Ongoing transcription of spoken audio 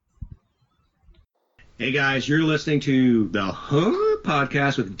Hey guys, you're listening to the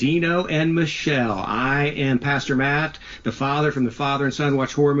Podcast with Dino and Michelle. I am Pastor Matt, the father from the Father and Son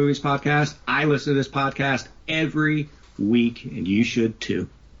Watch Horror Movies podcast. I listen to this podcast every week, and you should too.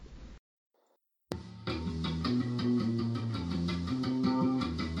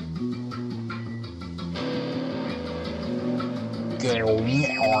 Gary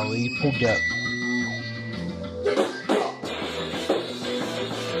Harley Production.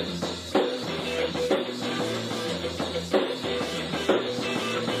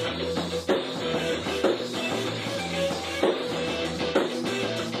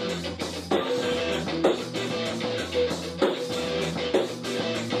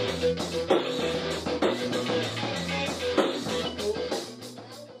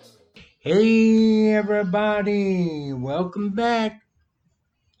 Hey everybody, welcome back.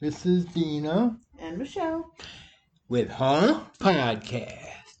 This is Dino and Michelle with Podcast,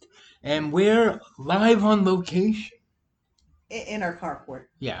 and we're live on location. In our carport.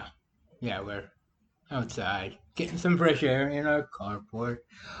 Yeah, we're outside getting some fresh air in our carport,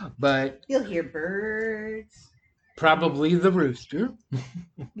 but you'll hear birds. Probably the rooster.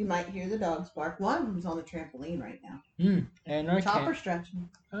 You might hear the dogs bark. One of them's on the trampoline right now. And our chopper stretching.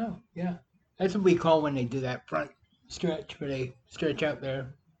 Oh, yeah. That's what we call when they do that front stretch, where they stretch out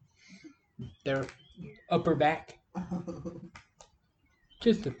their upper back.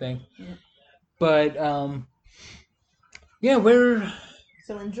 Just a thing. Yeah. But, yeah, we're...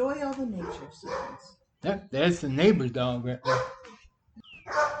 So enjoy all the nature sounds. That's the neighbor's dog right there.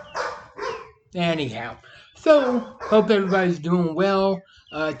 Anyhow, so hope everybody's doing well.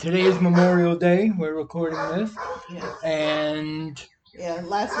 Today is Memorial Day. We're recording this. Yes. And... yeah,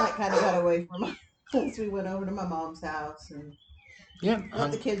 last night kind of got away from us since we went over to my mom's house and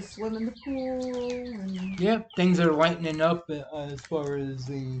let the kids swim in the pool. And... things are lightening up as far as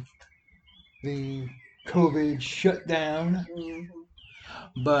the COVID shutdown.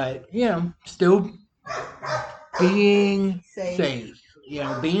 Mm-hmm. But, still being safe.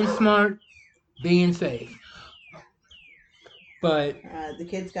 Being smart, being safe. But the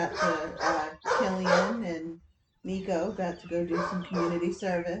kids got to, Killian and Nico got to go do some community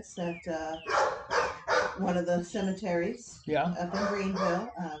service at one of the cemeteries up in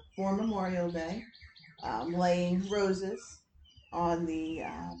Greenville for Memorial Day, laying roses on the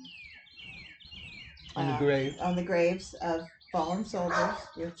graves of fallen soldiers.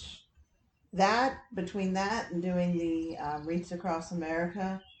 Which between that and doing the Wreaths Across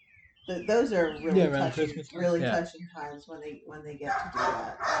America, those are really touching times when they get to do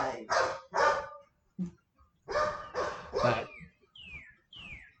that. But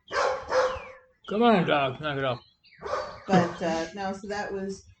come on, dog, knock it off. But no, so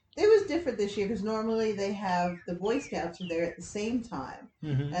it was different this year because normally they have the Boy Scouts are there at the same time,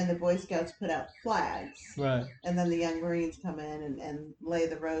 and the Boy Scouts put out flags, right? And then the Young Marines come in and lay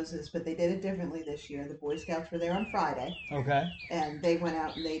the roses. But they did it differently this year. The Boy Scouts were there on Friday, okay, and they went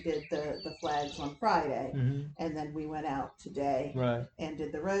out and they did the flags on Friday, and then we went out today, right, and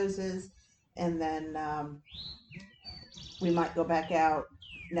did the roses, and then we might go back out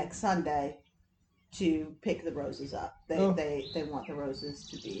next Sunday to pick the roses up. They want the roses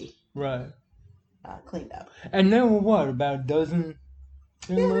to be cleaned up. And there were what, about a dozen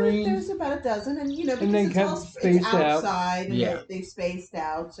Marines? There's about a dozen, and because and they it's outside, and they spaced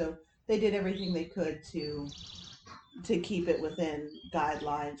out, so they did everything they could to keep it within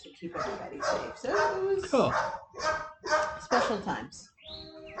guidelines and keep everybody safe. So it was cool. Special times.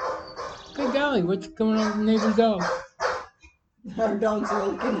 Good golly, what's going on with the neighbor's dog? Our dogs are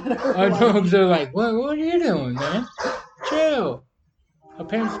looking at her. Our dogs are like, what are you doing, man? Chill. Our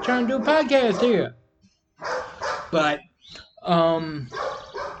parents are trying to do a podcast here. But,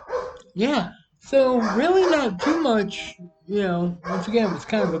 so really not too much, once again, it was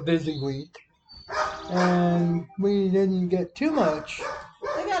kind of a busy week. And we didn't get too much.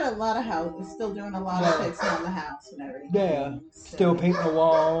 They got a lot of houses, still doing a lot of fixing on the house and everything. Yeah, still painting the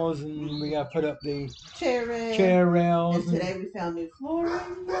walls, and we got to put up the chair rails. And today we found new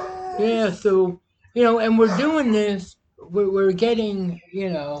flooring. Yeah, so, and we're doing this, we're getting,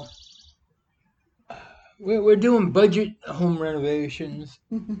 we're doing budget home renovations.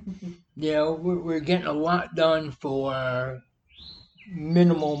 We're getting a lot done for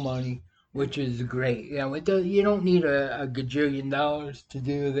minimal money, which is great. You don't need a gajillion dollars to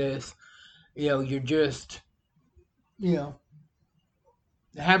do this. You're just,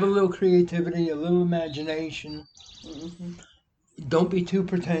 have a little creativity, a little imagination. Don't be too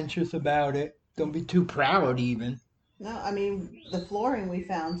pretentious about it. Don't be too proud even. No, I mean, the flooring we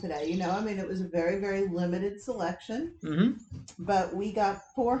found today, it was a very, very limited selection. Mm-hmm. But we got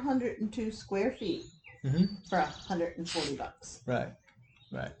 402 square feet for $140. Right.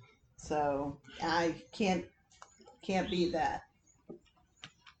 Right. So I can't beat that.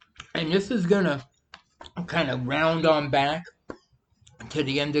 And this is gonna kind of round on back to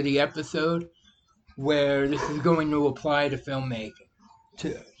the end of the episode, where this is going to apply to filmmaking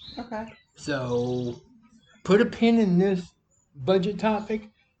too. Okay. So put a pin in this budget topic,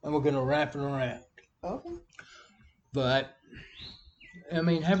 and we're gonna wrap it around. Okay. But I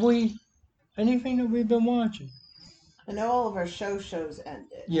mean, have we anything that we've been watching? I know all of our shows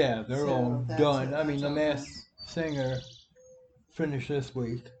ended. Yeah, they're all done. I mean, The Masked Singer finished this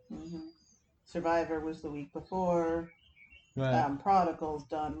week. Mm-hmm. Survivor was the week before. Right. Prodigal's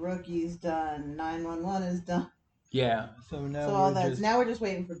done. Rookie's done. 911 is done. Yeah. So now we're just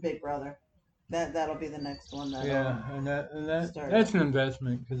waiting for Big Brother. That'll be the next one. And that's an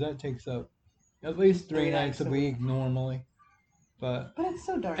investment because that takes up at least 3 nights a week normally. But it's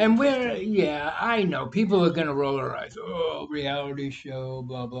so dark. And I know people are gonna roll their eyes. Oh, reality show,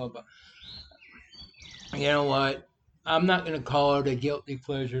 blah blah blah. You know what? I'm not gonna call it a guilty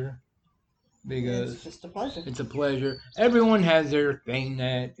pleasure because it's just a pleasure. It's a pleasure. Everyone has their thing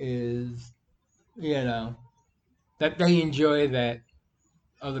that is, that they enjoy that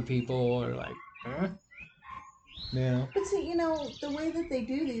other people are like, huh? Yeah. But see, the way that they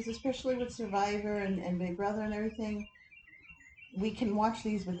do these, especially with Survivor and Big Brother and everything, we can watch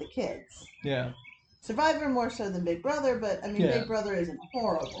these with the kids. Yeah. Survivor more so than Big Brother, but I mean, Big Brother isn't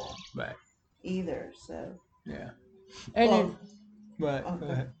horrible. Right. Either, so. Yeah. And go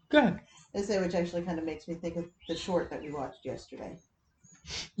ahead. Go ahead. I say, which actually kind of makes me think of the short that we watched yesterday.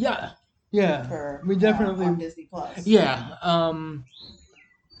 Yeah. Yeah. We definitely on Disney Plus. Yeah.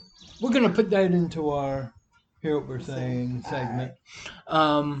 We're gonna put that into our Hear What We're Saying segment.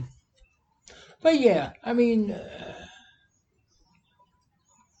 Right. But yeah, I mean,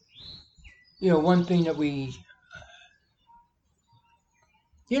 one thing that we,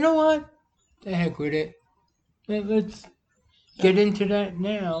 you know what? The heck with it. Let's get into that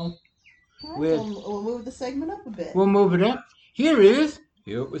now. All right, we'll move the segment up a bit. We'll move it up. Here is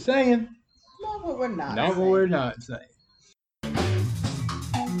Hear What We're Saying. Not what we're not saying. Not what we're not saying.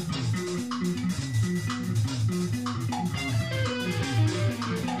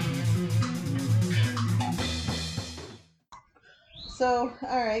 So,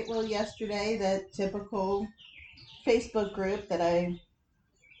 all right, well, yesterday, that typical Facebook group that I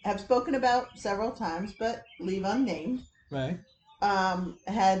have spoken about several times, but leave unnamed, right,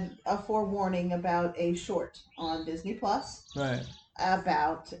 had a forewarning about a short on Disney Plus, right,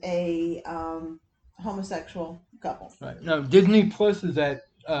 about a homosexual couple. Right. No, Disney Plus is that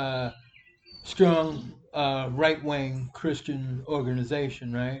strong right-wing Christian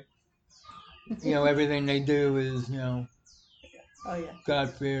organization, right? Everything they do is, oh yeah,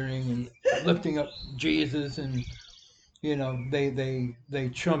 God-fearing and lifting up Jesus, and they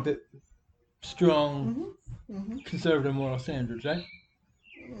trumpet strong conservative moral standards, right?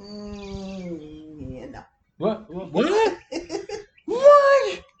 Yeah, no. What? What?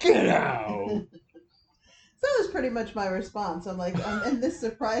 Get out! So that was pretty much my response. I'm like, and this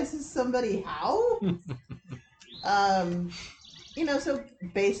surprises somebody how? So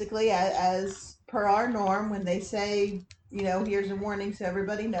basically, as per our norm, when they say, here's a warning so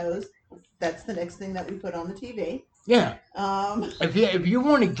everybody knows, that's the next thing that we put on the TV. Yeah. If you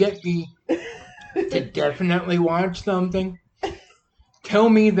want to get me to definitely watch something, tell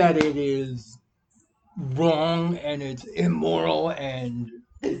me that it is wrong and it's immoral and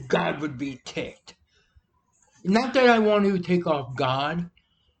God would be ticked. Not that I want to take off God,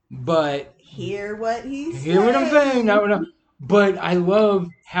 but hear what he's saying. Hear what I'm saying. But I love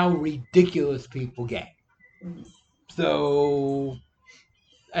how ridiculous people get. So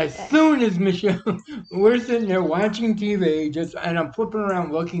as soon as Michelle, we're sitting there watching TV, and I'm flipping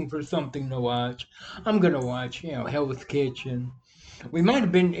around looking for something to watch. I'm gonna watch, Hell's Kitchen. We might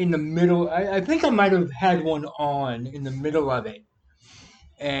have been in the middle. I think I might have had one on in the middle of it,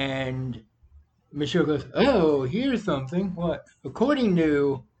 and Michelle goes, "Oh, here's something. What? According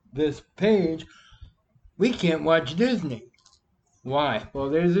to this page, we can't watch Disney. Why? Well,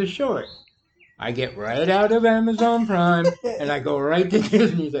 there's a short." I get right out of Amazon Prime and I go right to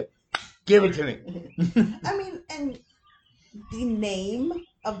Disney and say, give it to me. I mean, and the name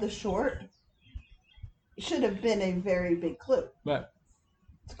of the short should have been a very big clue. Right.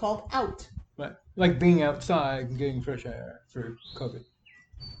 It's called Out. Right. Like being outside and getting fresh air for COVID.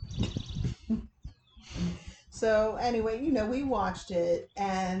 So anyway, we watched it,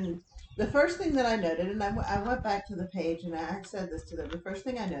 and the first thing that I noted, and I went back to the page and I said this to them, the first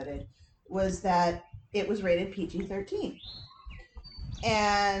thing I noted was that it was rated PG-13.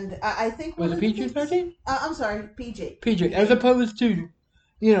 And I think was it PG-13? I'm sorry, PG. PG, as opposed to,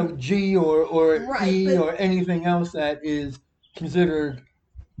 G or right, E or anything else that is considered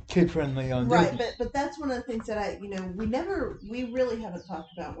kid-friendly on right, Disney. but that's one of the things that we really haven't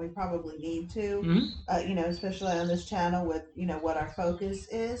talked about. We probably need to, Mm-hmm. Especially on this channel with what our focus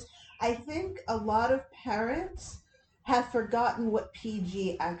is. I think a lot of parents have forgotten what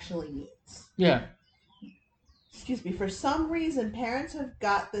PG actually means. Yeah. Excuse me. For some reason, parents have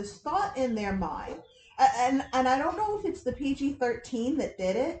got this thought in their mind, and I don't know if it's the PG-13 that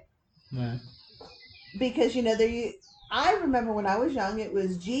did it. Right. Because I remember when I was young, it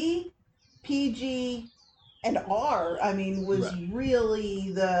was G, PG, and R. I mean, was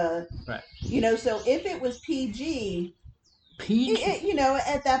really the So if it was PG,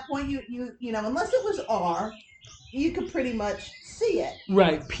 at that point you unless it was R, you could pretty much see it.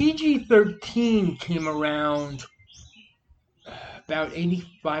 Right. PG-13 came around about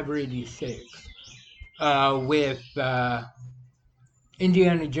 85 or 86 with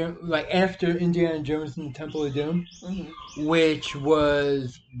Indiana Jones, like after Indiana Jones and the Temple of Doom, which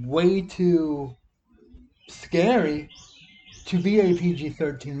was way too scary to be a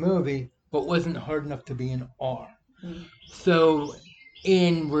PG-13 movie, but wasn't hard enough to be an R. So,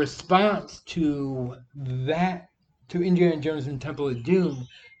 in response to that, to Indiana Jones and Temple of Doom,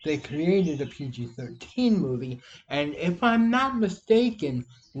 they created a PG-13 movie, and if I'm not mistaken,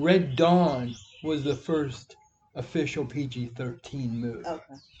 Red Dawn was the first official PG-13 movie.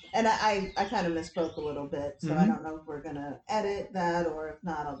 Okay. And I kind of misspoke a little bit, so I don't know if we're going to edit that, or if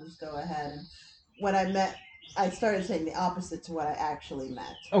not, I'll just go ahead. And when I started saying the opposite to what I actually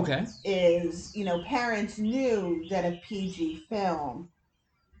meant. Okay. Is, parents knew that a PG film,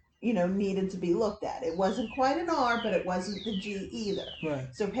 needed to be looked at. It wasn't quite an R, but it wasn't the G either. Right.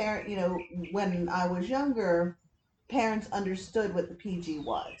 So when I was younger, parents understood what the PG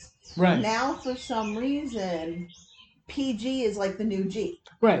was. Right. Now, for some reason, PG is like the new G.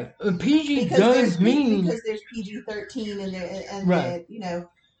 Right. PG does mean because there's PG-13 and right.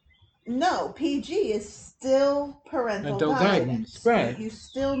 No, PG is still parental guidance. Right. You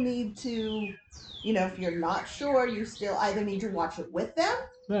still need to, if you're not sure, you still either need to watch it with them.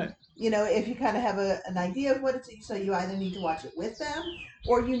 Right. If you kind of have an idea of what it's, so you either need to watch it with them,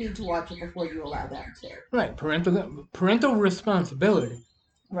 or you need to watch it before you allow them to. Right. Parental responsibility.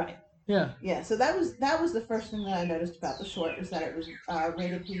 Right. Yeah. Yeah. So that was the first thing that I noticed about the short, was that it was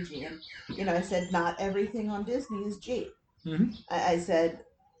rated PG, and I said not everything on Disney is G. Mm-hmm. I said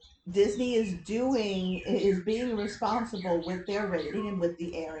Disney is being responsible with their rating and with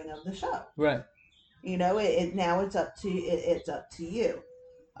the airing of the show. Right. Now it's up to you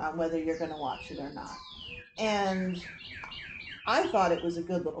whether you're going to watch it or not. And I thought it was a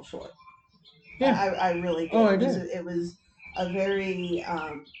good little short. Yeah. I really did. I did. It was a very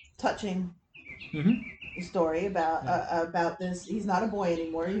touching story about this. He's not a boy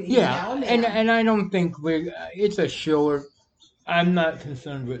anymore. He's now a man. And I don't think it's a short. I'm not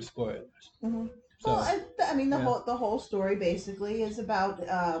concerned with spoilers. Mm-hmm. So, well, I mean, the whole story basically is about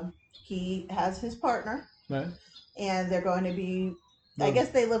he has his partner, right, and they're going to be. I guess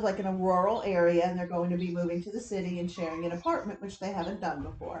they live like in a rural area, and they're going to be moving to the city and sharing an apartment, which they haven't done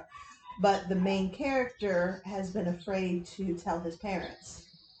before. But the main character has been afraid to tell his parents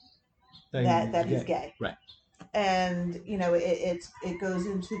that he's gay. Right. And it goes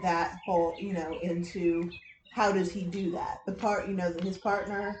into that whole into how does he do that? His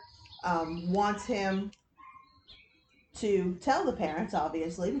partner wants him to tell the parents,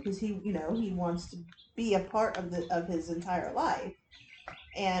 obviously, because he wants to be a part of his entire life,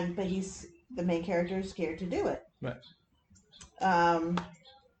 but the main character is scared to do it. Right.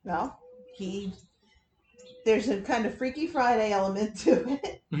 Well, there's a kind of Freaky Friday element to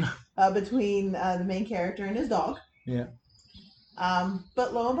it between the main character and his dog. Yeah.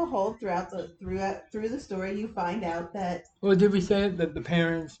 But lo and behold, through the story, you find out that. Well, did we say that the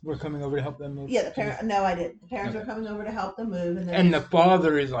parents were coming over to help them move? Yeah, No, I didn't. The parents were coming over to help them move, and the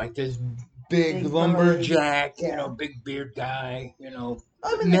father is like this big lumberjack, big beard guy,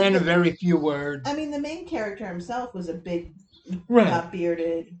 man of very few words. I mean, the main character himself was a big,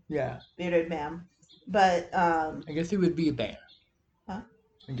 bearded man, but I guess he would be a bear. Huh?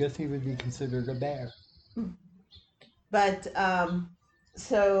 I guess he would be considered a bear. But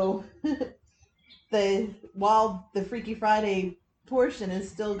so while the Freaky Friday portion is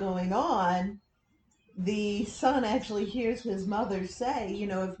still going on, the son actually hears his mother say,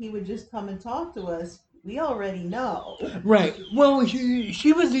 if he would just come and talk to us, we already know. Right. Well,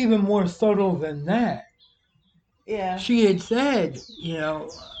 she was even more subtle than that. Yeah. She had said,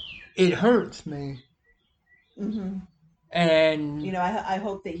 it hurts me. Mm-hmm. And I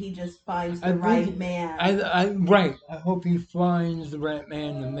hope that he just finds the right man. I hope he finds the right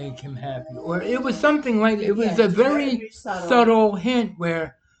man to make him happy. Or it was something like, it was a very subtle hint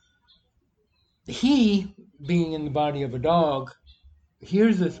where he, being in the body of a dog,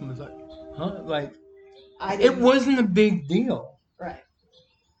 hears this and was like, huh? Like, it wasn't a big deal. Right.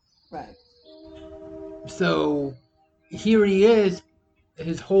 So here he is,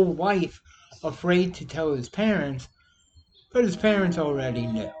 his whole life, afraid to tell his parents, but his parents already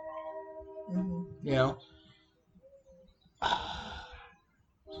knew. Mm-hmm. You know?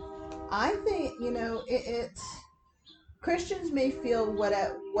 I think, it's Christians may feel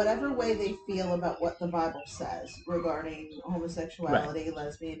whatever way they feel about what the Bible says regarding homosexuality,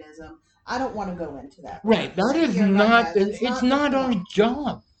 lesbianism. I don't want to go into that. Right. That is not, it's not our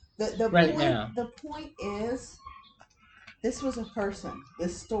job now. The point is, this was a person.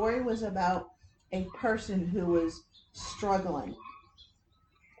 This story was about a person who was struggling.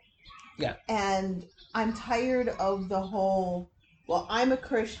 Yeah. And I'm tired of the whole, well, I'm a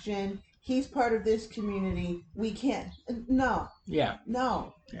Christian, he's part of this community, we can't. No. Yeah.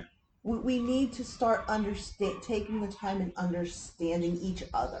 No. Yeah. We need to start taking the time and understanding each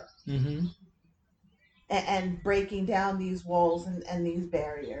other. Mm-hmm. And breaking down these walls and these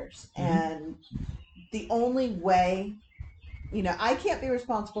barriers. Mm-hmm. And the only way, I can't be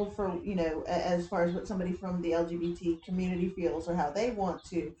responsible for, as far as what somebody from the LGBT community feels or how they want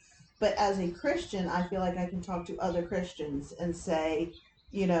to. But as a Christian, I feel like I can talk to other Christians and say,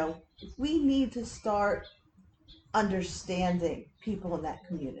 we need to start understanding people in that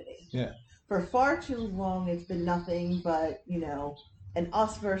community. Yeah. For far too long, it's been nothing but, an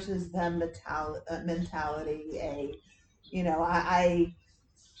us versus them mentality. I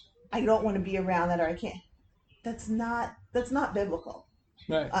don't want to be around that, or I can't. That's not biblical.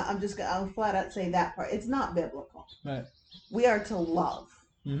 Right. I'll flat out say that part. It's not biblical. Right. We are to love.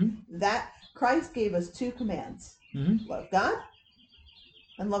 Mm-hmm. That Christ gave us 2 commands. Mm-hmm. Love God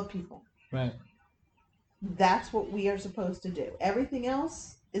and love people. Right. That's what we are supposed to do. Everything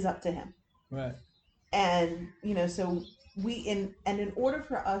else is up to him. Right. And, so in order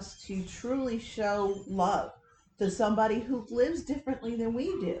for us to truly show love to somebody who lives differently than we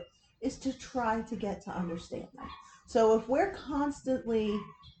do, is to try to get to understand them. So if we're constantly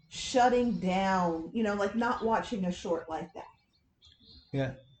shutting down, like not watching a short like that.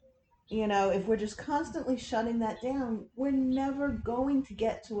 Yeah. If we're just constantly shutting that down, we're never going to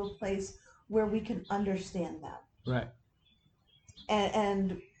get to a place where we can understand them. Right.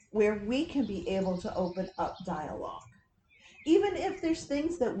 And where we can be able to open up dialogue. Even if there's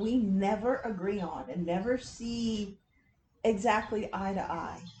things that we never agree on and never see exactly eye to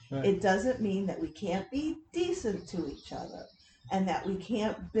eye, right. It doesn't mean that we can't be decent to each other and that we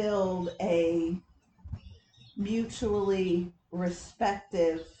can't build a mutually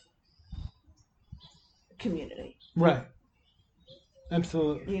respective community. Right.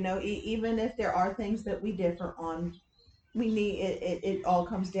 Absolutely. Even if there are things that we differ on, we need it all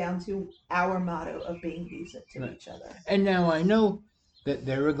comes down to our motto of being decent to each other. And now I know that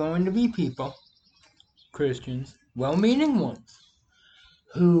there are going to be people, Christians, well-meaning ones,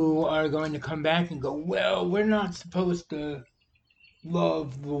 who are going to come back and go, well, we're not supposed to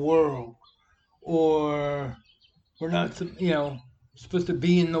love the world, or we're not, supposed to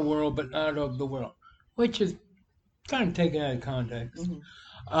be in the world but not of the world, which is kind of taken out of context.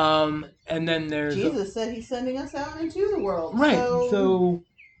 Mm-hmm. And then there's Jesus said he's sending us out into the world. Right. So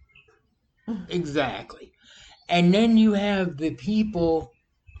exactly. And then you have the people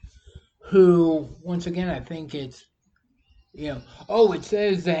who, once again, I think it's, it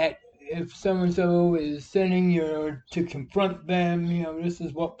says that if so-and-so is sinning, you're to confront them. This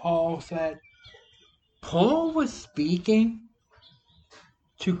is what Paul said. Paul was speaking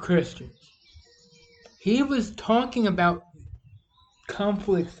to Christians. He was talking about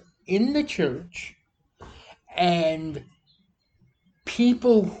conflicts in the church and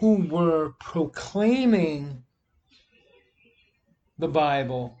people who were proclaiming the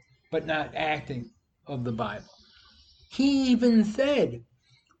Bible but not acting of the Bible. He even said,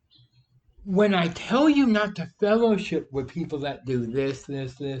 when I tell you not to fellowship with people that do this, and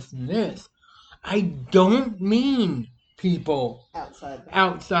this, I don't mean people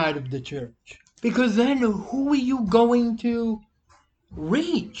outside of the church. Because then who are you going to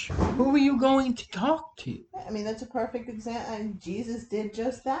reach? Who are you going to talk to? I mean, that's a perfect example. And Jesus did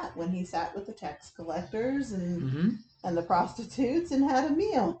just that when he sat with the tax collectors and the prostitutes and had a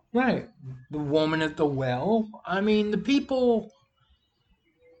meal. Right. The woman at the well. I mean, the people,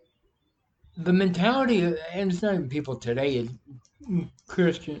 the mentality, and it's not even people today,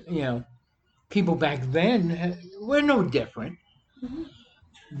 Christian, people back then were no different. Mm-hmm.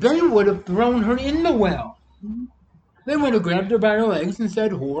 They would have thrown her in the well. Mm-hmm. They would have grabbed her by her legs and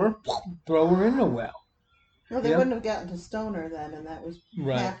said, whore, throw her in the well. Well, they wouldn't have gotten to stone her then, and that was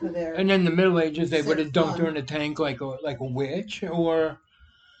half of their. And in the Middle Ages, they would have dumped her in a tank like a witch, or,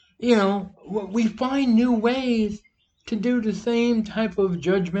 we find new ways to do the same type of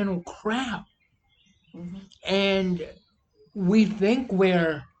judgmental crap, mm-hmm. and we think we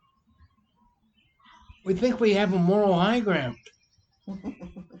have a moral high ground,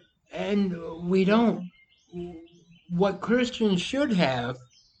 and we don't. What Christians should have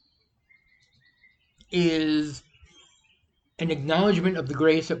is an acknowledgement of the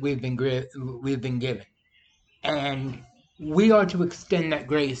grace that we've been given, and we are to extend that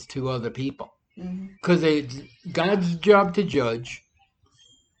grace to other people, because it's God's job to judge.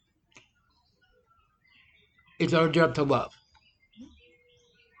 It's our job to love.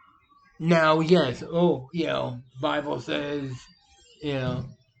 Now, yes, Bible says, I'm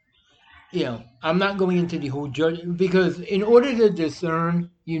not going into the whole judge, because in order to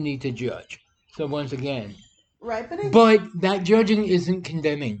discern, you need to judge. So once again, right, but that judging isn't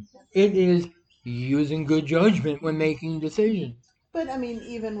condemning. It is using good judgment when making decisions. But I mean,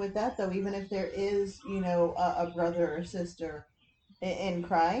 even with that though, even if there is, a brother or sister in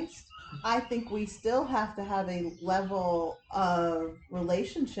Christ, I think we still have to have a level of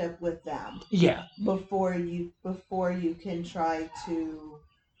relationship with them. Yeah. Before you can try to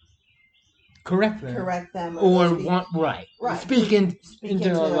correct them or right. Speak into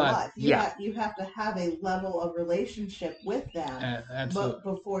their life. You have to have a level of relationship with them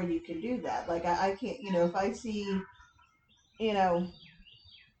before you can do that. Like I can't, if I see,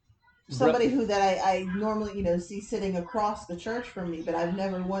 somebody who that I normally, see sitting across the church from me, but I've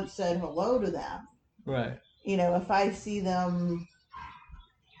never once said hello to them. Right. If I see them,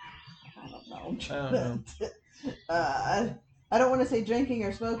 I don't know. I don't want to say drinking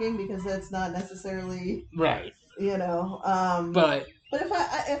or smoking because that's not necessarily right. But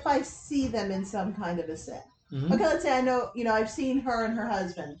if I see them in some kind of a sin, mm-hmm. Okay, let's say I know, I've seen her and her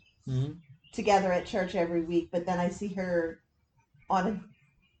husband mm-hmm. together at church every week, but then I see her on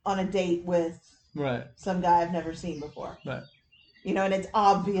a date with some guy I've never seen before. Right. And it's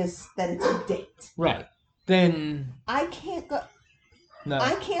obvious that it's a date. Right. Then I can't go. No.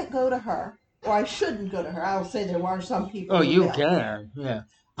 I can't go to her. Or I shouldn't go to her. I'll say there are some people. Oh, you can. Yeah.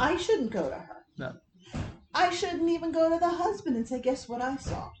 I shouldn't go to her. No. I shouldn't even go to the husband and say, "Guess what I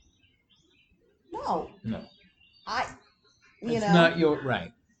saw." No. It's not your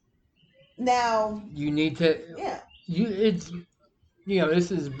right. Now. You need to. Yeah. This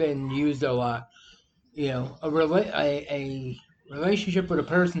has been used a lot. A relationship with a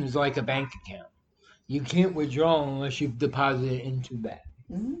person is like a bank account. You can't withdraw unless you've deposited into that.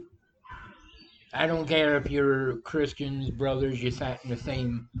 Mm-hmm. I don't care if you're Christians, brothers, you sat in the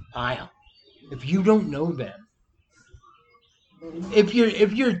same aisle. If you don't know them, if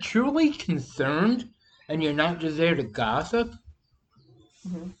you're truly concerned and you're not just there to gossip,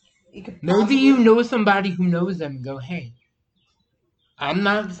 mm-hmm. Maybe you know somebody who knows them and go, hey, I'm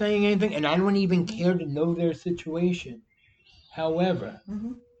not saying anything and I don't even care to know their situation. However,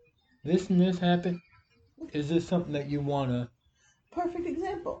 mm-hmm. this and this happened. Is this something that you want to... Perfect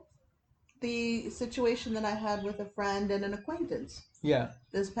example. The situation that I had with a friend and an acquaintance. Yeah.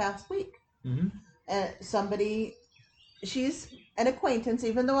 This past week. Mm-hmm. And she's an acquaintance,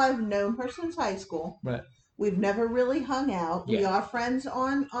 even though I've known her since high school. Right. We've never really hung out. Yeah. We are friends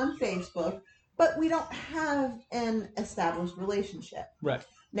on Facebook, but we don't have an established relationship. Right.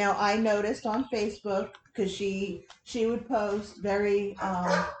 Now, I noticed on Facebook, because she would post very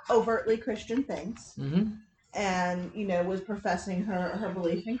overtly Christian things. Mm-hmm. And, was professing her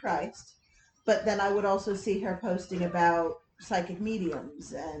belief in Christ. But then I would also see her posting about psychic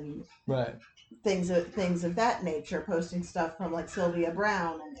mediums and things of that nature, posting stuff from like Sylvia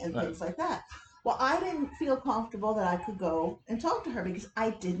Brown and things like that. Well, I didn't feel comfortable that I could go and talk to her because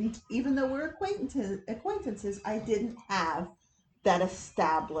I didn't, even though we're acquaintances, I didn't have that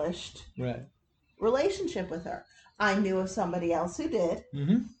established relationship with her. I knew of somebody else who did.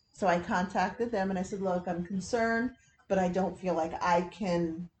 Mm-hmm. So I contacted them and I said, look, I'm concerned, but I don't feel like I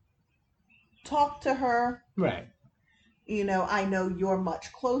can talk to her. Right. I know you're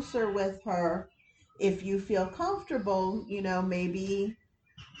much closer with her. If you feel comfortable, maybe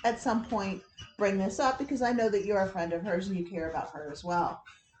at some point bring this up because I know that you're a friend of hers and you care about her as well.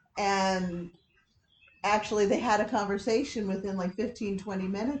 And actually they had a conversation within like 15, 20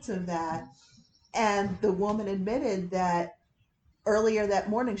 minutes of that. And the woman admitted that earlier that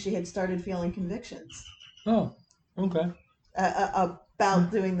morning she had started feeling convictions. Oh, okay.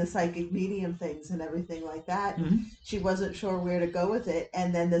 about doing the psychic medium things and everything like that. Mm-hmm. She wasn't sure where to go with it.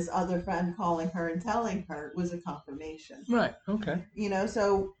 And then this other friend calling her and telling her was a confirmation. Right. Okay.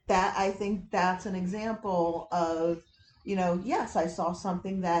 So that, I think that's an example of, yes, I saw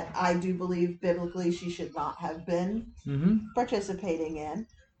something that I do believe biblically she should not have been participating in.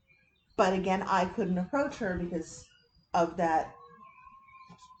 But again, I couldn't approach her because of that.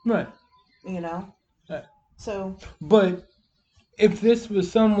 Right. Right. So. But if this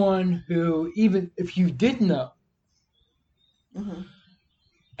was someone who, even if you did know,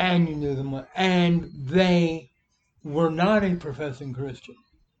 and you knew them, and they were not a professing Christian,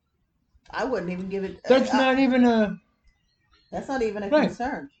 I wouldn't even give it. That's not even a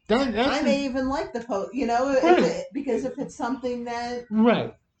concern. I may even like the post, because if it's something that.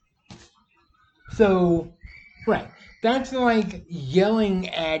 Right. So, right. That's like yelling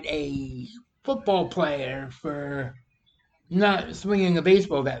at a football player for not swinging a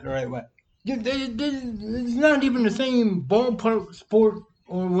baseball bat the right way. It's not even the same ballpark sport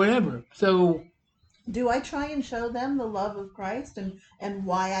or whatever. So, do I try and show them the love of Christ and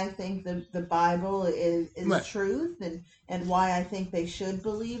why I think the Bible is right. Truth and why I think they should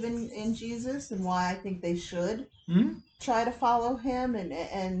believe in Jesus and why I think they should try to follow him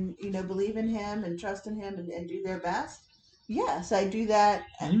and believe in him and trust in him and do their best? Yes, I do that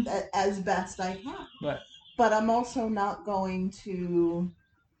as best I can. Right. But I'm also not going to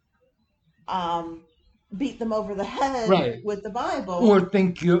beat them over the head with the Bible. Or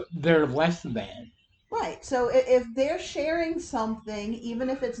think they're less than. Right. So if they're sharing something, even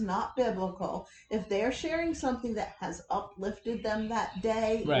if it's not biblical, if they're sharing something that has uplifted them that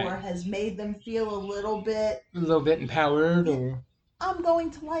day or has made them feel a little bit empowered, or I'm going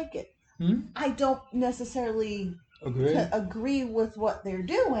to like it. I don't necessarily agree with what they're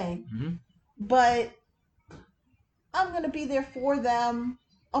doing, but I'm going to be there for them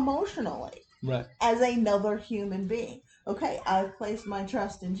emotionally as another human being. Okay, I've placed my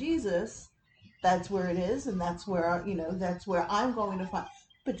trust in Jesus. That's where it is, and that's where that's where I'm going to find.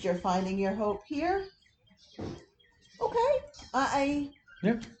 But you're finding your hope here. Okay, I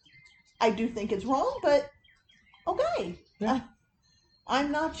do think it's wrong, but okay. Yeah.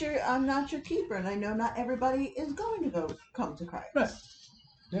 I'm not your keeper, and I know not everybody is going to come to Christ. Right.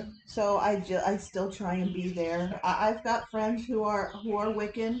 Yeah. So I still try and be there. I've got friends who are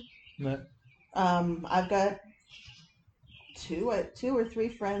Wiccan. Right. I've got two or three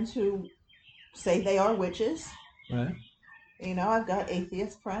friends who say they are witches. Right. I've got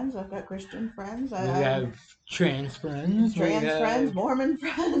atheist friends. I've got Christian friends. I have trans friends. Friends, Mormon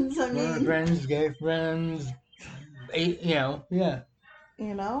friends. Mormon friends, gay friends. Yeah.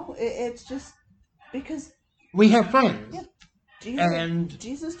 It's just because we have friends. Yeah.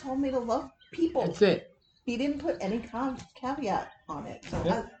 Jesus told me to love people. That's it. He didn't put any caveat on it. So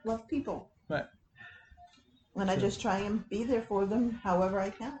I love people. Right. And I just try and be there for them however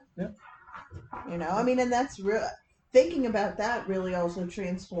I can. Yeah. And that's real. Thinking about that really also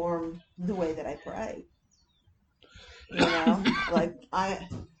transformed the way that I pray. Like I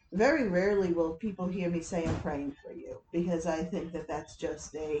very rarely will people hear me say I'm praying for you because I think that that's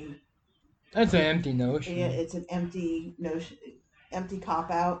just that's an empty notion. Yeah, it's an empty notion, empty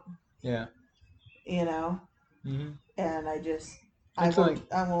cop out. Yeah. And I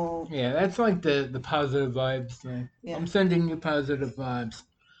won't. Yeah, that's like the positive vibes thing. Yeah. I'm sending you positive vibes.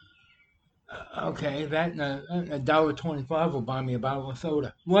 Okay, that $1.25 will buy me a bottle of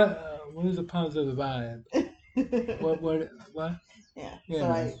soda. What is a positive vibe? what? Yeah.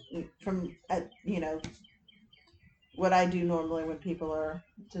 So what I do normally when people are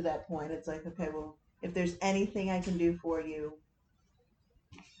to that point, it's like, okay, well, if there's anything I can do for you,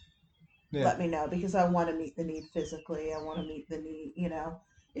 let me know, because I want to meet the need physically. I want to meet the need,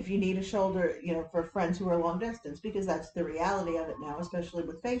 if you need a shoulder, for friends who are long distance, because that's the reality of it now, especially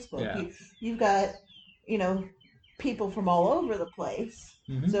with Facebook. Yeah. You've got, people from all over the place.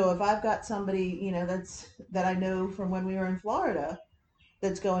 Mm-hmm. So if I've got somebody, that I know from when we were in Florida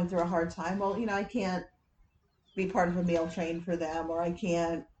that's going through a hard time, well, I can't be part of a meal train for them, or I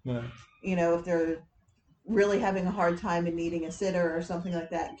can't, if they're really having a hard time and needing a sitter or something like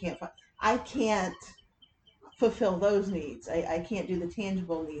that, I can't fulfill those needs. I can't do the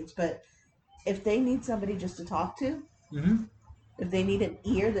tangible needs, but if they need somebody just to talk to, if they need an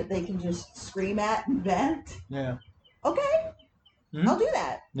ear that they can just scream at and vent, okay, I'll do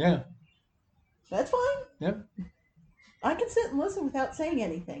that. Yeah. That's fine. Yep. I can sit and listen without saying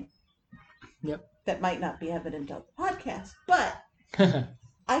anything. Yep. That might not be evident on the podcast, but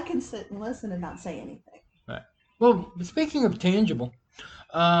I can sit and listen and not say anything. Right. Well, speaking of tangible,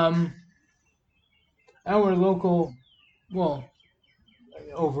 our local,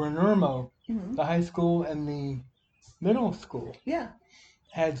 over in Irmo, the high school and the middle school. Yeah.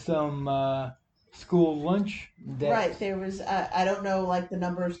 Had some school lunch decks. Right. There was, I don't know like the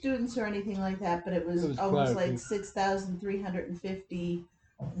number of students or anything like that, but it was almost like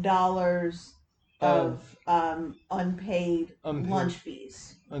 $6,350 of unpaid lunch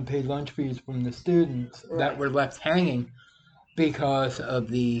fees. Unpaid lunch fees from the students that were left hanging because of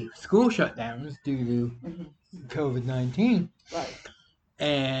the school shutdowns due to COVID-19. Right.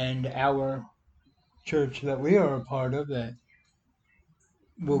 And our church that we are a part of that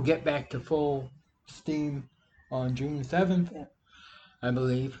will get back to full steam on June 7th, I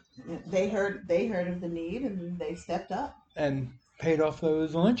believe. Yeah. They heard of the need and they stepped up. And paid off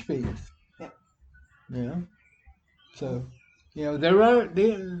those lunch fees. Yeah. You know? So, you know, there are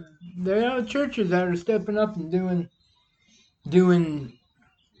churches that are stepping up and doing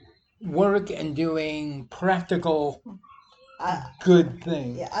work and doing practical good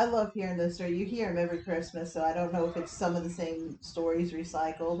things. Yeah, I love hearing this story. You hear them every Christmas, so I don't know if it's some of the same stories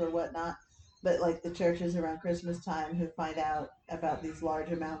recycled or whatnot. But like the churches around Christmas time who find out about these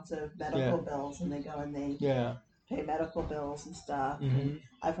large amounts of medical bills, and they go and they pay medical bills and stuff. And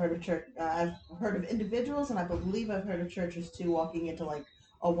I've heard of I've heard of individuals, and I believe I've heard of churches too walking into like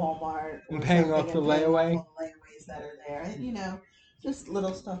a Walmart and paying off the layaway. All the layaways that are there, and you know, just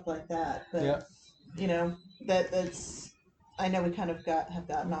little stuff like that. But you know, that's. I know we kind of have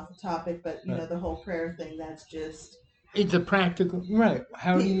gotten off the topic, but you know, the whole prayer thing. That's just. It's a practical right.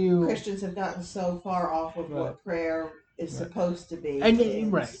 How do you Christians have gotten so far off of what prayer is supposed to be, and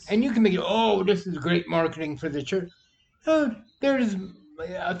and you can make it. Oh, this is great marketing for the church. Oh, there's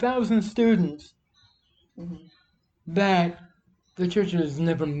 1,000 students that the church has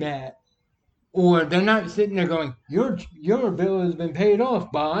never met, or they're not sitting there going, "Your bill has been paid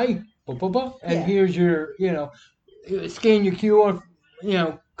off by," and here's your scan your QR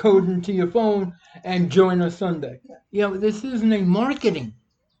code into your phone and join us Sunday. This isn't a marketing.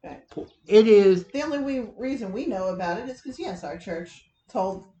 Right. It is. The only reason we know about it is because, our church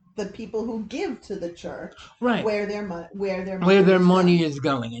told the people who give to the church where their money is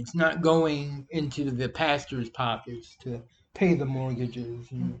going. It's not going into the pastor's pockets to pay the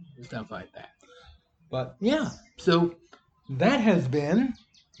mortgages and stuff like that. But, so that has been,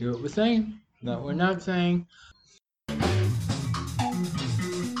 hear what we're saying, not what we're not saying.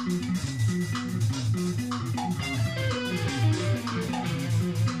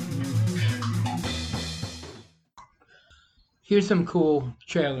 Here's some cool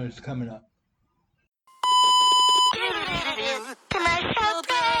trailers coming up.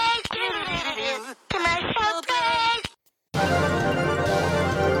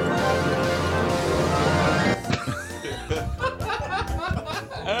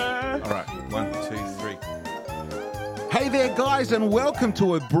 Hey there, guys, and welcome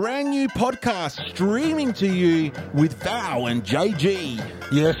to a brand new podcast streaming to you with Val and JG.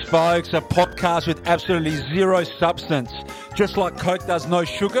 Yes, folks, a podcast with absolutely zero substance. Just like Coke does no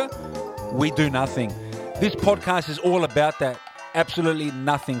sugar, we do nothing. This podcast is all about that. Absolutely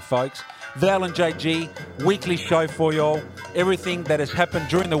nothing, folks. Val and JG, weekly show for y'all. Everything that has happened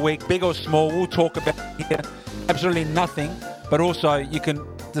during the week, big or small, we'll talk about here. Absolutely nothing, but also you can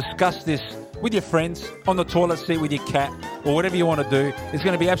discuss this with your friends, on the toilet seat with your cat, or whatever you want to do. It's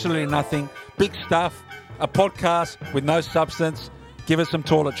going to be absolutely nothing. Big stuff, a podcast with no substance. Give us some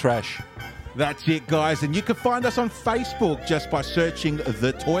toilet trash. That's it, guys. And you can find us on Facebook just by searching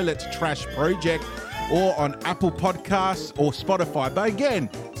The Toilet Trash Project, or on Apple Podcasts or Spotify by,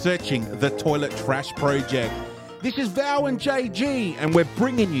 again, searching The Toilet Trash Project. This is Val and JG, and we're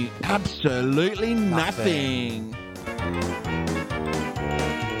bringing you absolutely nothing.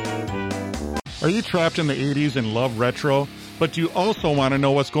 Are you trapped in the 80s and love retro, but you also want to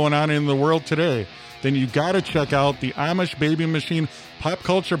know what's going on in the world today? Then you got to check out the Amish Baby Machine Pop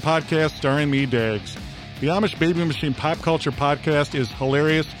Culture Podcast starring me, Dags. The Amish Baby Machine Pop Culture Podcast is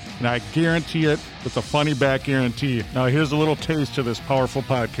hilarious, and I guarantee it with a funny back guarantee. Now, here's a little taste of this powerful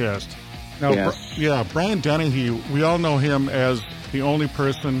podcast. Now, Brian Dennehy, we all know him as the only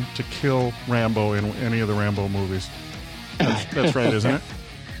person to kill Rambo in any of the Rambo movies. That's right, isn't it?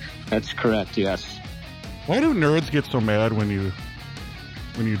 That's correct, yes. Why do nerds get so mad when you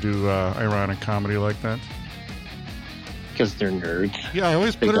do ironic comedy like that? Because they're nerds. Yeah, I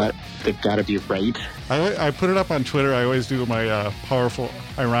always put it... They've got to be right. I put it up on Twitter. I always do my powerful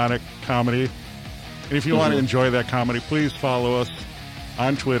ironic comedy. And if you want to enjoy that comedy, please follow us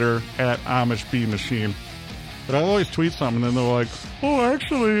on Twitter at AmishBMachine. But I always tweet something and they're like, oh,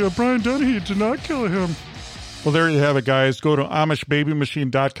 actually, Brian Dennehy did not kill him. Well, there you have it, guys. Go to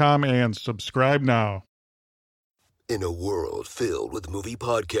AmishBabyMachine.com and subscribe now. In a world filled with movie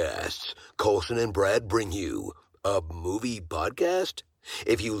podcasts, Colson and Brad bring you a movie podcast?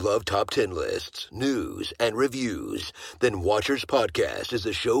 If you love top 10 lists, news, and reviews, then Watchers Podcast is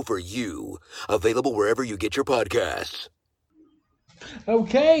the show for you. Available wherever you get your podcasts.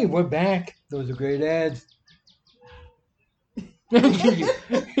 Okay, we're back. Those are great ads.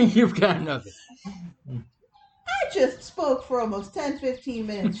 You've got nothing. I just spoke for almost 10-15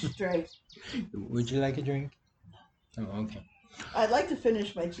 minutes straight. Would you like a drink? Oh, okay. I'd like to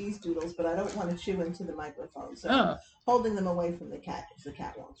finish my cheese doodles, but I don't want to chew into the microphone, so I'm holding them away from the cat if the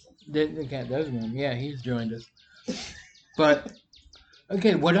cat wants them. The cat does want them. Yeah, he's joined us. But,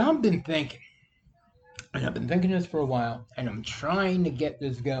 okay, what I've been thinking, and I've been thinking this for a while, and I'm trying to get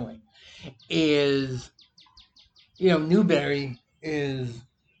this going, is, Newberry is,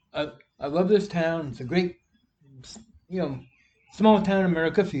 I love this town. It's a great, small town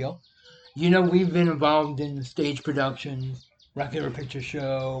America feel. We've been involved in stage productions, Rocky Horror Picture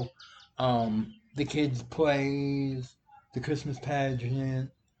Show, the kids' plays, the Christmas pageant,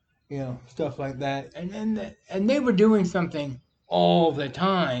 stuff like that. And they were doing something all the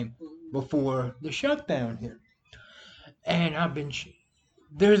time before the shutdown here. And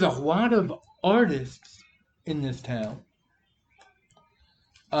there's a lot of artists in this town,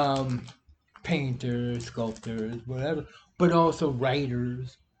 painters, sculptors, whatever, but also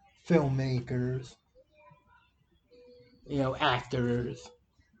writers, filmmakers, actors.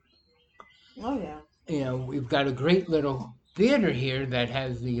 Oh, yeah. We've got a great little theater here that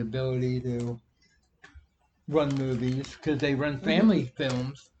has the ability to run movies because they run family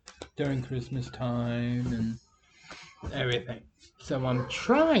films during Christmas time and everything. So I'm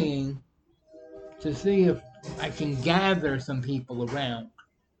trying to see if I can gather some people around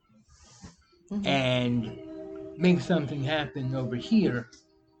and make something happen over here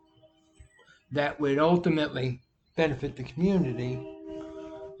that would ultimately benefit the community,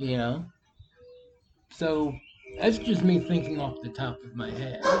 So that's just me thinking off the top of my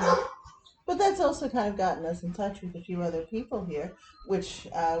head. But that's also kind of gotten us in touch with a few other people here, which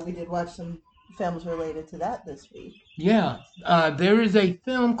we did watch some films related to that this week. Yeah. There is a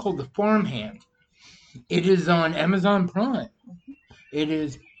film called The Farmhand. It is on Amazon Prime. It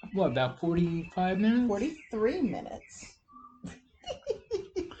is, about 45 minutes? 43 minutes.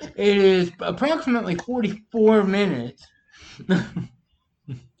 It is approximately 44 minutes.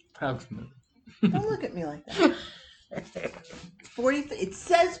 Approximately. Don't look at me like that. It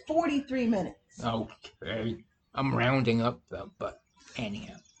says 43 minutes. Okay. I'm rounding up, though, but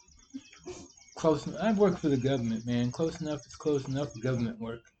anyhow. Close enough. I work for the government, man. Close enough is close enough for government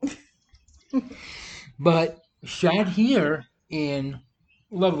work. But shot here in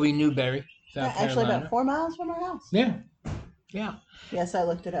lovely Newberry, South Carolina. Actually, about 4 miles from our house. Yeah. Yeah. Yes, I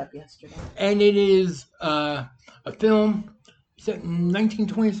looked it up yesterday. And it is a film set in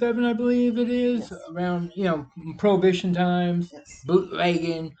 1927, I believe it is, around, Prohibition times,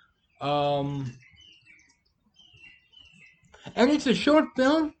 bootlegging. And it's a short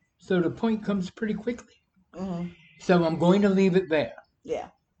film, so the point comes pretty quickly. Mm-hmm. So I'm going to leave it there. Yeah.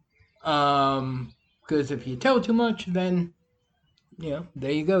 Because if you tell too much, then,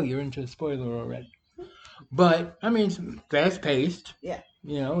 there you go. You're into a spoiler already. But, it's fast-paced. Yeah.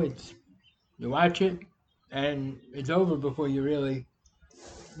 You watch it, and it's over before you really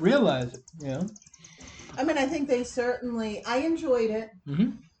realize it, I think they certainly... I enjoyed it.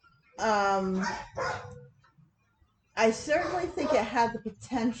 Mm-hmm. I certainly think it had the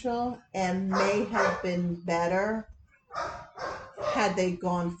potential and may have been better had they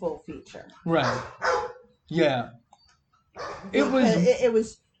gone full feature. Right. Yeah. It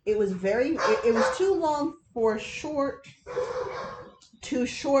was too long for short, too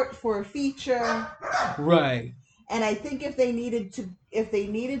short for a feature. Right. And I think if they needed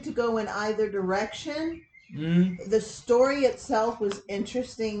to go in either direction, the story itself was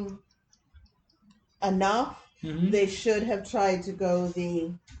interesting enough. Mm-hmm. They should have tried to go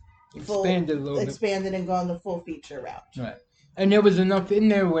the expanded and gone the full feature route. Right. And there was enough in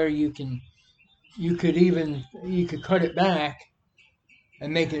there where you could cut it back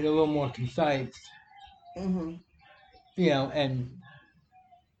and make it a little more concise. Mm-hmm. And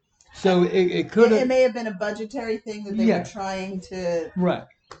so it could have... It may have been a budgetary thing that they were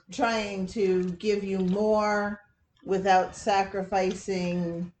trying to give you more without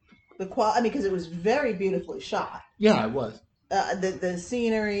sacrificing the quality. Because it was very beautifully shot. Yeah, it was. The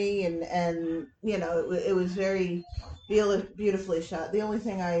scenery and it was very beautifully shot. The only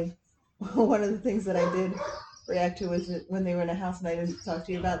thing one of the things that I did react to was when they were in a house, and I didn't talk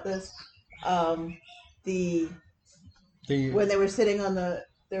to you about this. When they were sitting on the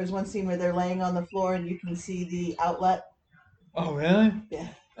there's one scene where they're laying on the floor and you can see the outlet. Oh, really? Yeah.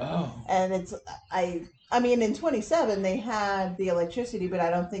 Oh. And it's I mean in 27 they had the electricity, but I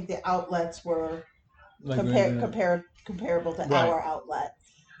don't think the outlets were Like comparable to our outlet.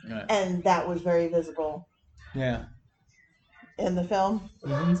 Right. And that was very visible. Yeah. In the film.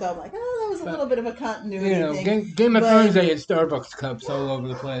 Mm-hmm. So I'm like, oh, that was a little bit of a continuity thing. Game of Thrones, they had Starbucks cups all over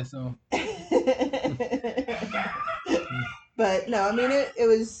the place. So. But no, I mean it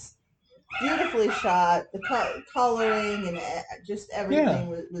was beautifully shot. The coloring and just everything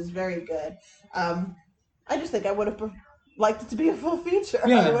was very good. I just think I would have liked it to be a full feature.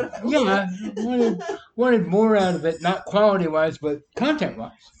 Yeah, wanted more out of it, not quality-wise, but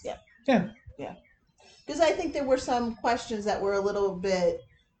content-wise. Yeah. Yeah. Yeah. Because I think there were some questions that were a little bit,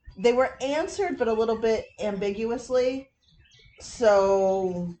 they were answered, but a little bit ambiguously.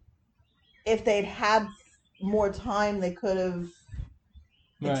 So if they'd had more time, they could have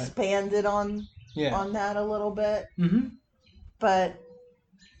expanded on that a little bit. Mm-hmm. But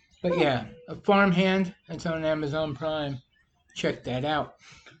yeah, A Farmhand, it's on Amazon Prime. Check that out.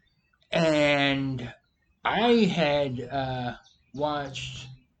 And I had watched,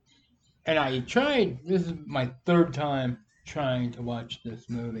 and I tried, this is my third time trying to watch this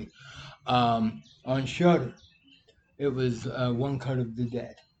movie, on Shudder. It was One Cut of the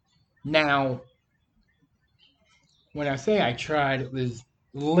Dead. Now, when I say I tried, it was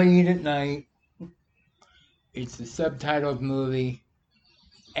late at night. It's a subtitled movie.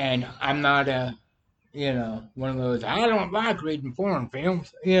 And I'm not one of those, I don't like reading foreign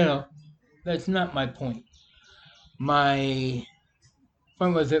films. That's not my point. My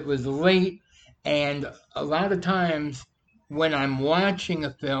point was it was late, and a lot of times when I'm watching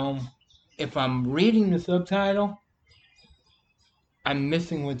a film, if I'm reading the subtitle, I'm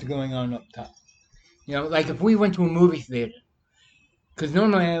missing what's going on up top. Like if we went to a movie theater, because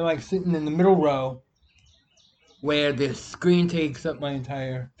normally I like sitting in the middle row where the screen takes up my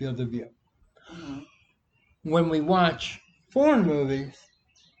entire field of view. Mm-hmm. When we watch foreign movies,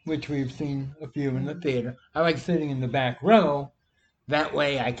 which we've seen a few in the theater, I like sitting in the back row. That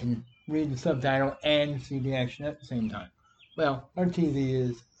way I can read the subtitle and see the action at the same time. Well, our TV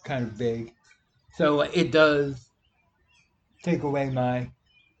is kind of big, so it does separate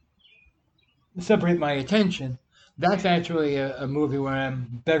my attention. That's actually a movie where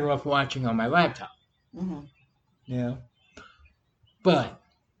I'm better off watching on my laptop. Mm-hmm. But,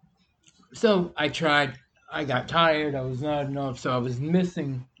 so I tried, I got tired, I was not enough, so I was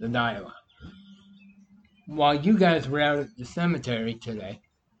missing the dialogue. While you guys were out at the cemetery today,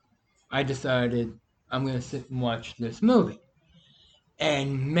 I decided I'm going to sit and watch this movie.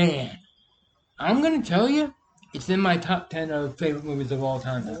 And man, I'm going to tell you, it's in my top 10 of favorite movies of all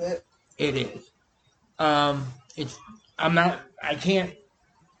time. It is. I can't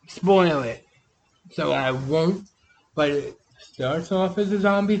spoil it, so I won't. But it starts off as a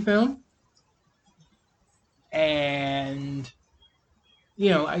zombie film. And,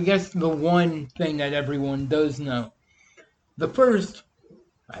 I guess the one thing that everyone does know. The first,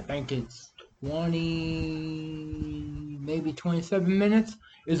 I think it's 20, maybe 27 minutes,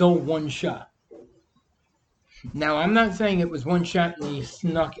 is all one shot. Now, I'm not saying it was one shot and they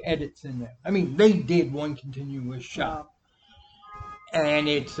snuck edits in there. I mean, they did one continuous shot. And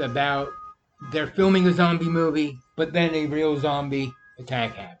it's about, they're filming a zombie movie, but then a real zombie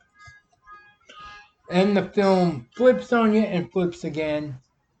attack happens. And the film flips on you and flips again.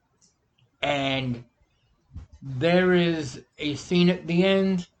 And there is a scene at the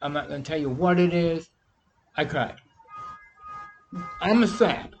end. I'm not going to tell you what it is. I cried. I'm a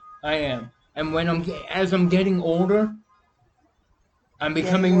sap. I am. And as I'm getting older, I'm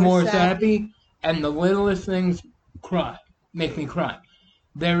becoming more sappy. And the littlest things make me cry.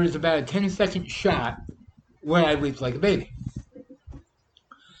 There is about a 10-second shot where I weep like a baby.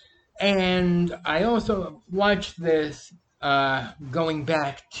 And I also watched this going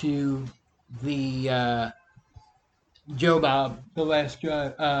back to the Joe Bob, The Last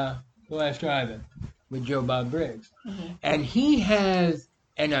Drive-In with Joe Bob Briggs. Mm-hmm. And he has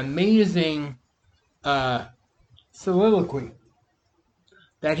an amazing soliloquy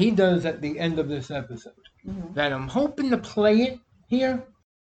that he does at the end of this episode. Mm-hmm. That I'm hoping to play it here.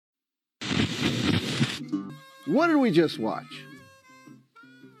 What did we just watch?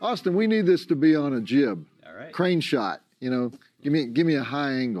 Austin, we need this to be on a jib. All right. Crane shot. Give me a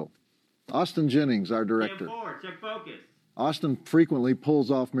high angle. Austin Jennings, our director. Check focus. Austin frequently pulls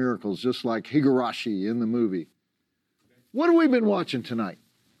off miracles, just like Higurashi in the movie. What have we been watching tonight?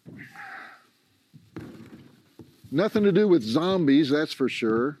 Nothing to do with zombies, that's for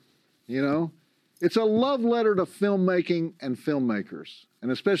sure. It's a love letter to filmmaking and filmmakers,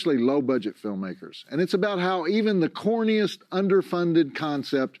 and especially low-budget filmmakers. And it's about how even the corniest, underfunded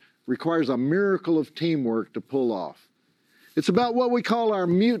concept requires a miracle of teamwork to pull off. It's about what we call our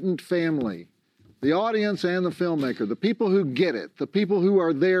mutant family, the audience and the filmmaker, the people who get it, the people who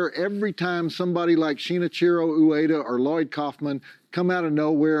are there every time somebody like Shinichiro Ueda or Lloyd Kaufman come out of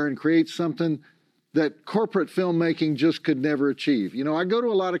nowhere and create something that corporate filmmaking just could never achieve. You know, I go to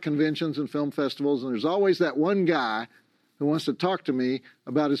a lot of conventions and film festivals, and there's always that one guy who wants to talk to me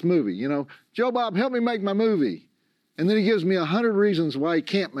about his movie. You know, Joe Bob, help me make my movie. And then he gives me 100 reasons why he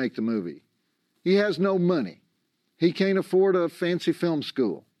can't make the movie. He has no money. He can't afford a fancy film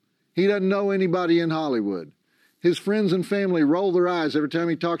school. He doesn't know anybody in Hollywood. His friends and family roll their eyes every time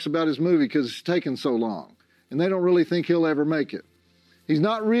he talks about his movie because it's taken so long, and they don't really think he'll ever make it. He's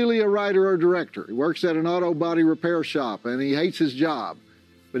not really a writer or director. He works at an auto body repair shop, and he hates his job.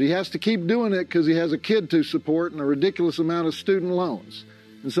 But he has to keep doing it because he has a kid to support and a ridiculous amount of student loans.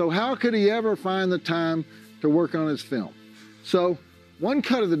 And so how could he ever find the time to work on his film? So One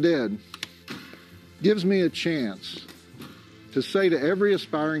Cut of the Dead gives me a chance to say to every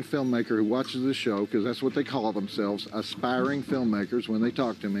aspiring filmmaker who watches this show, because that's what they call themselves, aspiring filmmakers when they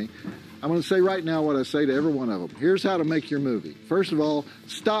talk to me, I'm going to say right now what I say to every one of them. Here's how to make your movie. First of all,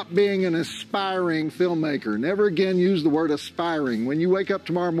 stop being an aspiring filmmaker. Never again use the word aspiring. When you wake up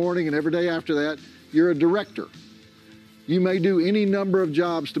tomorrow morning and every day after that, you're a director. You may do any number of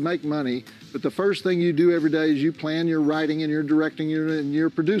jobs to make money, but the first thing you do every day is you plan your writing and your directing and your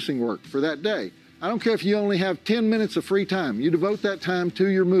producing work for that day. I don't care if you only have 10 minutes of free time. You devote that time to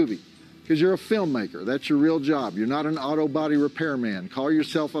your movie because you're a filmmaker. That's your real job. You're not an auto body repairman. Call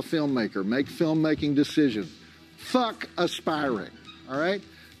yourself a filmmaker. Make filmmaking decisions. Fuck aspiring, all right?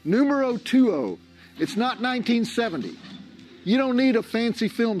 Numero 2. It's not 1970. You don't need a fancy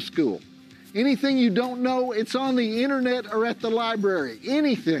film school. Anything you don't know, it's on the internet or at the library.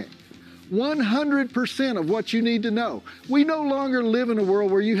 Anything. 100% of what you need to know. We no longer live in a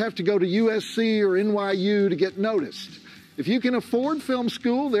world where you have to go to USC or NYU to get noticed. If you can afford film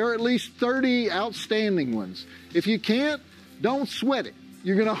school, there are at least 30 outstanding ones. If you can't, don't sweat it.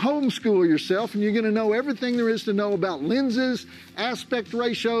 You're going to homeschool yourself, and you're going to know everything there is to know about lenses, aspect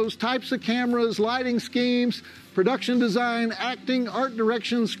ratios, types of cameras, lighting schemes, production design, acting, art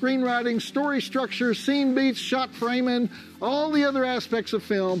direction, screenwriting, story structure, scene beats, shot framing, all the other aspects of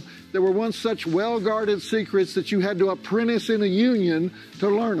film that were once such well-guarded secrets that you had to apprentice in a union to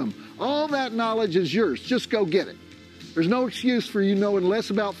learn them. All that knowledge is yours. Just go get it. There's no excuse for you knowing less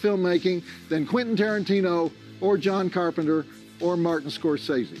about filmmaking than Quentin Tarantino or John Carpenter or Martin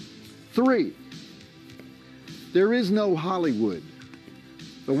Scorsese. 3, there is no Hollywood.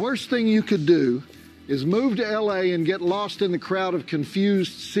 The worst thing you could do is move to LA and get lost in the crowd of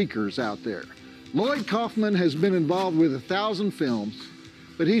confused seekers out there. Lloyd Kaufman has been involved with 1,000 films,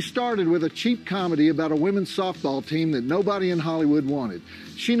 but he started with a cheap comedy about a women's softball team that nobody in Hollywood wanted.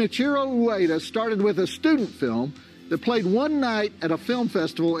 Shinichiro Ueda started with a student film that played one night at a film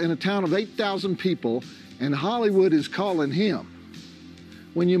festival in a town of 8,000 people, and Hollywood is calling him.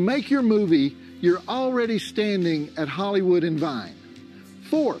 When you make your movie, you're already standing at Hollywood and Vine.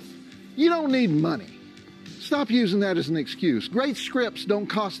 4th, you don't need money. Stop using that as an excuse. Great scripts don't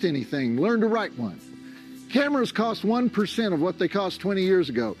cost anything. Learn to write one. Cameras cost 1% of what they cost 20 years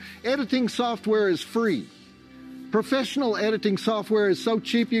ago. Editing software is free. Professional editing software is so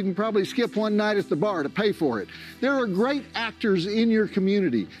cheap you can probably skip one night at the bar to pay for it. There are great actors in your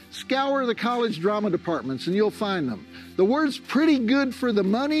community. Scour the college drama departments and you'll find them. The words pretty good for the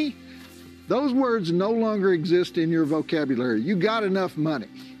money, those words no longer exist in your vocabulary. You got enough money.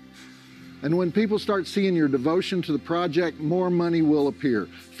 And when people start seeing your devotion to the project, more money will appear.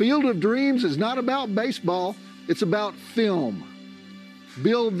 Field of Dreams is not about baseball, it's about film.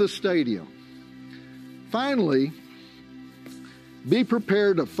 Build the stadium. Finally, be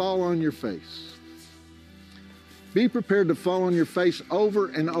prepared to fall on your face. Be prepared to fall on your face over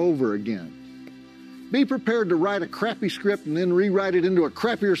and over again. Be prepared to write a crappy script and then rewrite it into a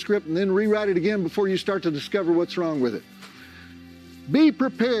crappier script and then rewrite it again before you start to discover what's wrong with it. Be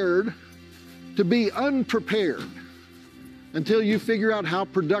prepared to be unprepared until you figure out how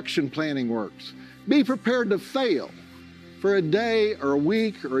production planning works. Be prepared to fail for a day or a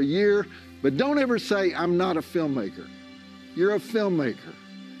week or a year, but don't ever say, I'm not a filmmaker. You're a filmmaker.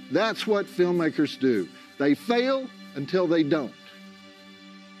 That's what filmmakers do. They fail until they don't.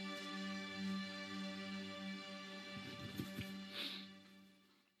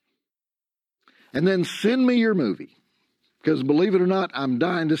 And then send me your movie. Because believe it or not, I'm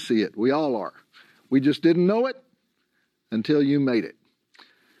dying to see it. We all are. We just didn't know it until you made it.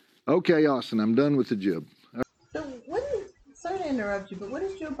 Okay, Austin, I'm done with the jib. So sorry to interrupt you, but what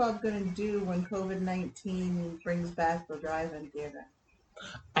is Joe Bob going to do when COVID-19 brings back the drive-in theater?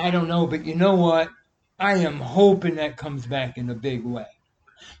 I don't know, but you know what? I am hoping that comes back in a big way.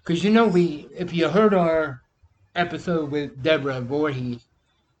 Because, if you heard our episode with Deborah Voorhees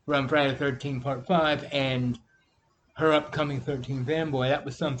from Friday the 13th Part 5 and her upcoming 13 Fanboy, that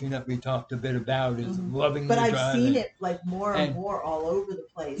was something that we talked a bit about, is loving the drive-in. But I've seen it like more and more all over the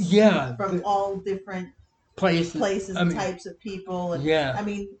place. Yeah. From all different places and types of people. And, yeah. I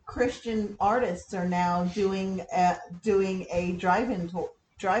mean, Christian artists are now doing a drive-in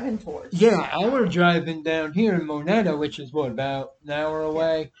tours. Yeah, our drive-in down here in Moneta, which is about an hour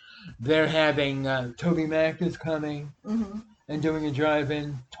away, they're having Toby Mac is coming and doing a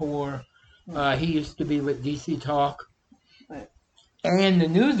drive-in tour. He used to be with DC Talk. Right. And the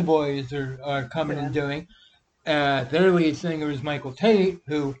Newsboys are coming and doing. Their lead singer is Michael Tate,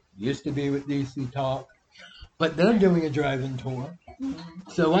 who used to be with DC Talk. But they're doing a drive-in tour.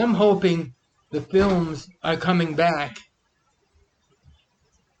 So I'm hoping the films are coming back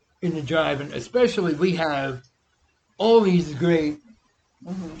in the drive-in. Especially we have all these great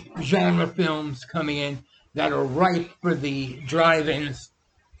genre films coming in that are ripe for the drive-ins.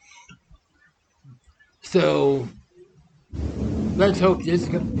 So let's hope this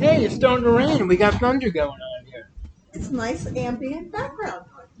goes. Hey, it's starting to rain and we got thunder going on here. It's nice ambient background.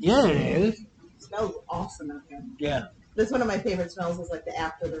 Yeah, it is. It smells awesome out here. Yeah. That's one of my favorite smells, is like the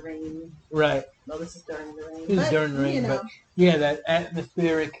after the rain. Right. Well, this is during the rain. This is during the rain, but yeah, that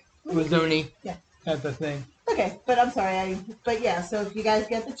atmospheric ozone type of thing. Okay, but I'm sorry. So if you guys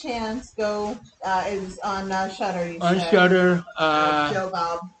get the chance, go. It was on Shudder. On Shudder. Joe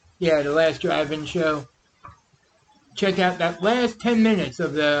Bob. Yeah, the last drive-in show. Check out that last 10 minutes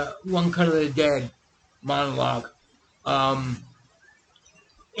of the One Cut of the Dead monologue.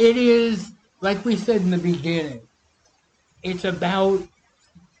 It is, like we said in the beginning, it's about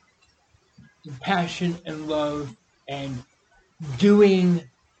passion and love and doing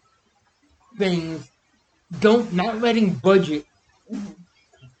things, not letting budget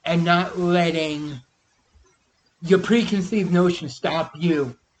and not letting your preconceived notions stop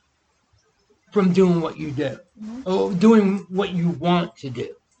you from doing what you do, or doing what you want to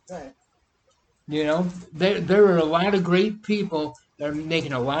do. Right. There are a lot of great people that are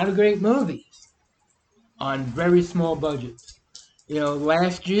making a lot of great movies on very small budgets.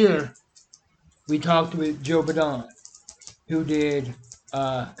 Last year we talked with Joe Badon, who did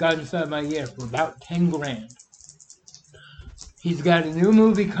God Inside My Ear for about 10 grand. He's got a new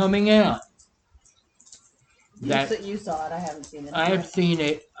movie coming out. You saw it. I haven't seen it. I have seen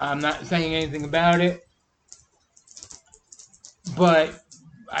it. I'm not saying anything about it. But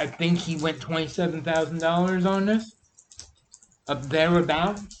I think he went $27,000 on this. Up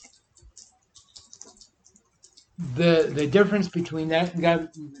thereabouts. The difference between that and God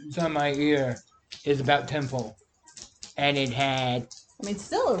Inside My Ear is about tenfold. And it had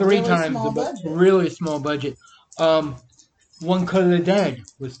still a three times the really small budget. One Cut of the Dead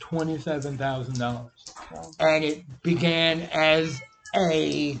was $27,000. Wow. And it began as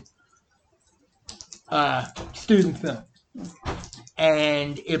a student film.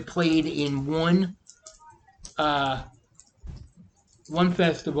 And it played in one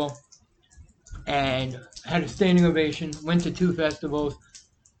festival and had a standing ovation, went to 2 festivals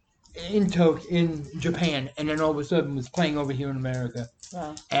in Japan, and then all of a sudden was playing over here in America.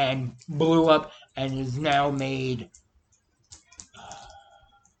 Wow. And blew up and is now made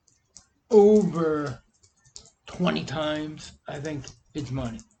over 20 times, I think, its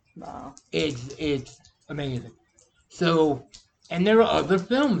money. Wow. It's amazing. So, and there are other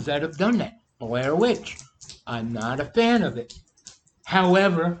films that have done that. Blair Witch. I'm not a fan of it.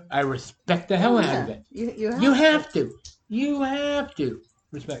 However, I respect the hell out of it. You have to. You have to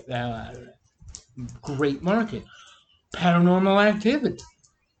respect the hell out of it. Great market. Paranormal Activity.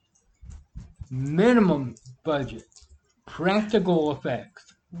 Minimum budget. Practical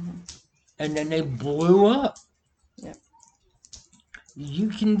effects. Mm-hmm. And then they blew up. Yeah. You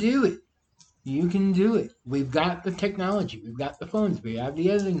can do it. You can do it. We've got the technology. We've got the phones. We have the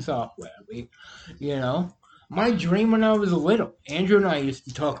editing software. My dream when I was little, Andrew and I used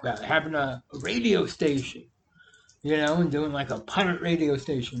to talk about having a radio station, and doing like a pirate radio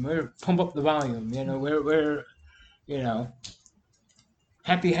station. We're pump up the volume, we're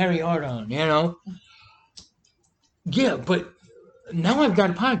Happy Harry Hard on, Yeah, but now I've got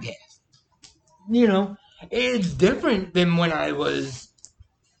a podcast. It's different than when I was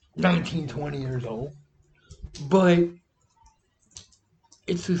 19, 20 years old. But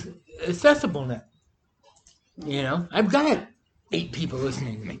it's accessible now. I've got 8 people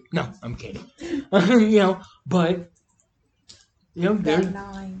listening to me. No, I'm kidding. You know, but you know,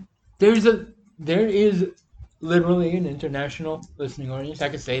 there is literally an international listening audience. I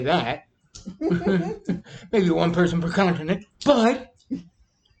could say that. Maybe one person per continent, but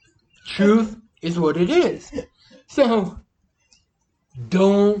truth is what it is. So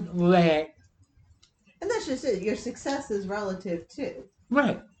don't let. And that's just it. Your success is relative too.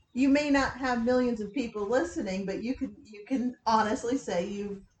 Right. You may not have millions of people listening, but you can honestly say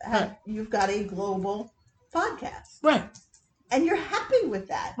you've got a global podcast. Right. And you're happy with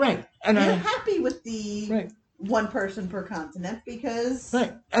that. Right. And you're happy with the one person per continent because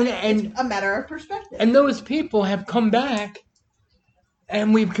and it's a matter of perspective. And those people have come back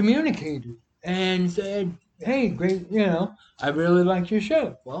and we've communicated and said, hey, great, you know, I really liked your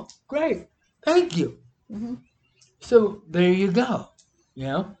show. Well, great. Thank you. Mm-hmm. So there you go. You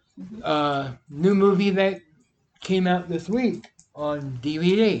know? New movie that came out this week on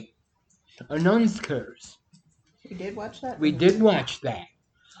DVD, A Nun's Curse. You did watch that? We did watch that.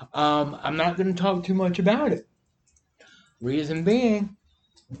 I'm not going to talk too much about it. Reason being,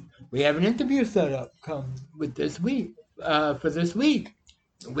 we have an interview set up with this week, for this week,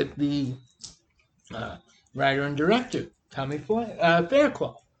 with the writer and director, Tommy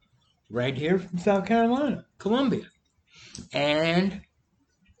Fairclough, right here from South Carolina, Columbia. And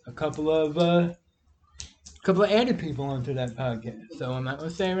a couple of added people onto that podcast. So I'm not going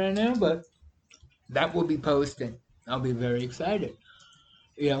to say right now, but that will be posting. I'll be very excited.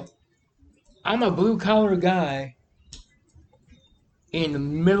 You know, I'm a blue-collar guy in the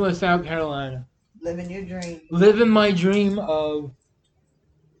middle of South Carolina. Living your dream. Living my dream of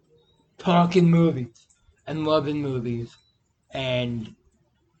talking movies and loving movies. And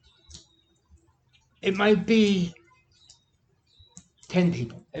it might be 10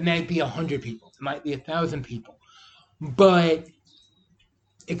 people. It might be 100 people. It might be 1,000 people. But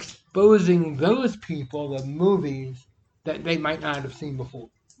exposing those people to movies that they might not have seen before.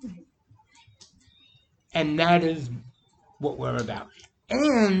 And that is what we're about.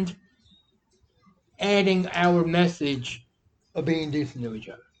 And adding our message of being decent to each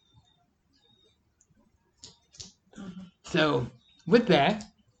other. So, with that,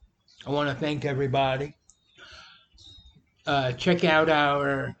 I want to thank everybody. Check out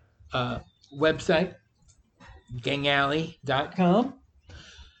our website, gangalley.com.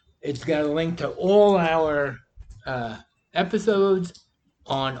 It's got a link to all our episodes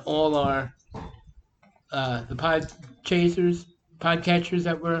on all our the podcatchers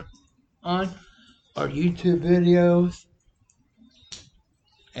that we're on, our YouTube videos,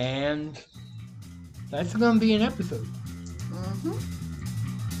 and that's going to be an episode.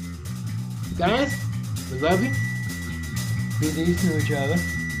 Guys, we love you. Be decent to each other.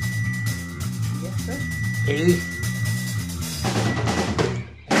 Yes, sir. Peace.